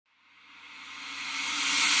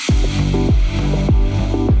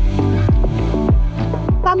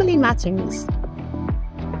family matters.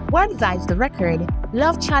 Word Vibes the Record,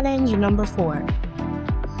 Love Challenge number 4.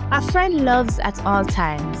 A friend loves at all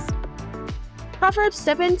times. Proverbs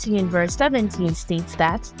 17 verse 17 states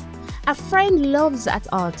that a friend loves at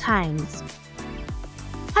all times.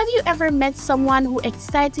 Have you ever met someone who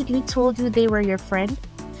excitedly told you they were your friend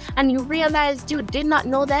and you realized you did not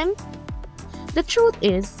know them? The truth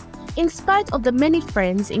is, in spite of the many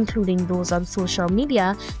friends, including those on social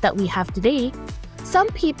media, that we have today, some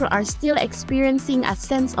people are still experiencing a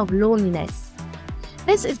sense of loneliness.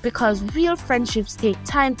 This is because real friendships take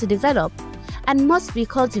time to develop and must be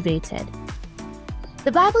cultivated.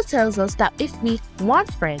 The Bible tells us that if we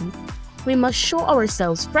want friends, we must show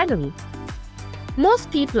ourselves friendly. Most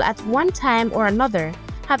people at one time or another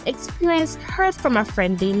have experienced hurt from a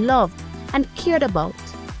friend they loved and cared about.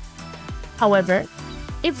 However,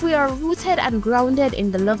 if we are rooted and grounded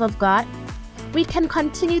in the love of God, we can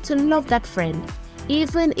continue to love that friend,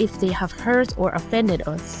 even if they have hurt or offended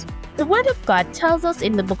us. The Word of God tells us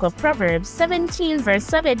in the book of Proverbs 17 verse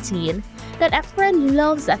 17 that a friend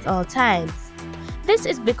loves at all times. This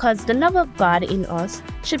is because the love of God in us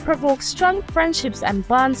should provoke strong friendships and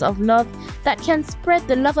bonds of love that can spread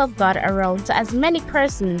the love of God around to as many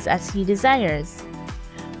persons as He desires.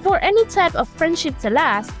 For any type of friendship to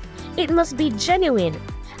last, it must be genuine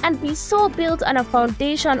and be so built on a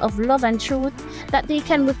foundation of love and truth that they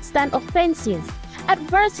can withstand offenses,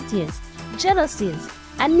 adversities, jealousies,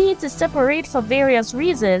 and need to separate for various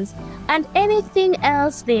reasons, and anything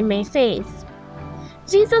else they may face.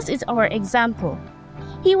 Jesus is our example.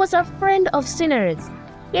 He was a friend of sinners,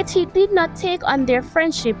 yet He did not take on their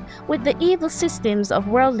friendship with the evil systems of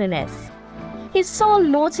worldliness. His sole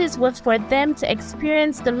motive was for them to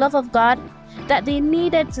experience the love of God that they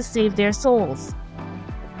needed to save their souls.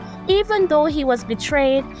 Even though He was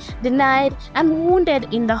betrayed, denied, and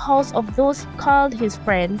wounded in the house of those He called His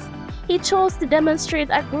friends, He chose to demonstrate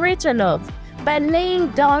a greater love by laying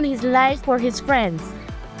down His life for His friends.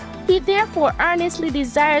 He therefore earnestly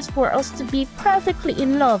desires for us to be perfectly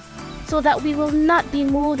in love, so that we will not be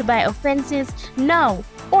moved by offenses now,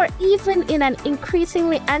 or even in an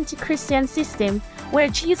increasingly anti-Christian system where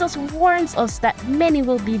Jesus warns us that many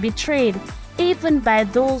will be betrayed, even by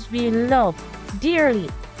those we love dearly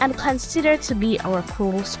and consider to be our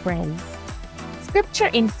close friends. Scripture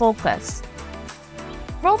in focus.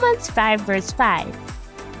 Romans 5 verse 5.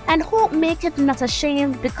 And hope maketh not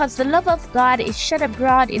ashamed, because the love of God is shed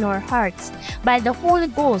abroad in our hearts by the Holy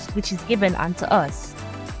Ghost which is given unto us.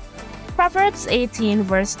 Proverbs 18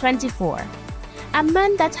 verse 24. A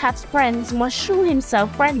man that hath friends must shew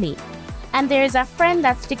himself friendly, and there is a friend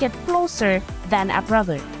that sticketh closer than a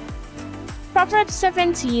brother. Proverbs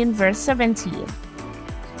 17 verse 17.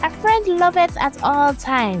 A friend loveth at all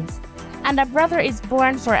times, and a brother is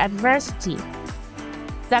born for adversity.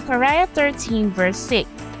 Zechariah 13 verse 6.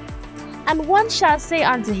 And one shall say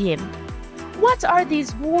unto him, What are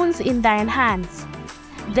these wounds in thine hands?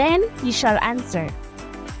 Then he shall answer,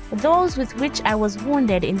 Those with which I was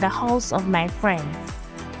wounded in the house of my friends.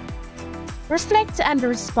 Reflect and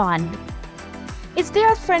respond. Is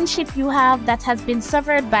there a friendship you have that has been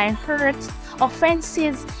severed by hurt,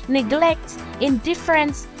 offenses, neglect,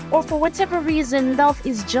 indifference, or for whatever reason love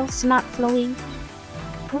is just not flowing?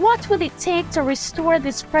 What will it take to restore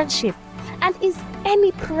this friendship? And is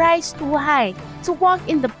any price too high to walk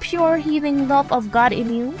in the pure healing love of God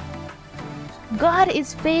in you? God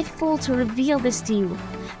is faithful to reveal this to you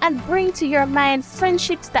and bring to your mind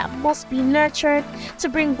friendships that must be nurtured to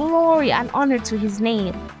bring glory and honor to His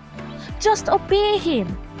name. Just obey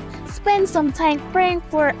Him. Spend some time praying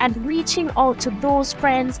for and reaching out to those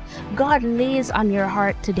friends God lays on your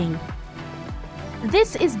heart today.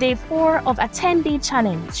 This is day 4 of a 10-day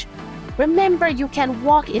challenge. Remember, you can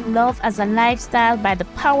walk in love as a lifestyle by the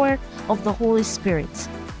power of the Holy Spirit.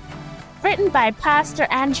 Written by Pastor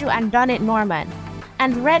Andrew and Donnette Norman,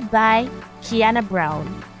 and read by Keyana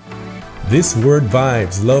Brown. This Word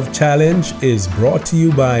Vibes Love Challenge is brought to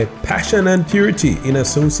you by Passion and Purity in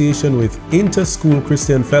association with Interschool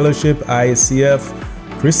Christian Fellowship, ICF,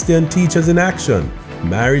 Christian Teachers in Action,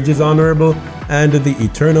 Marriage is Honorable, and the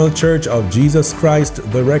Eternal Church of Jesus Christ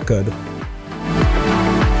the Record,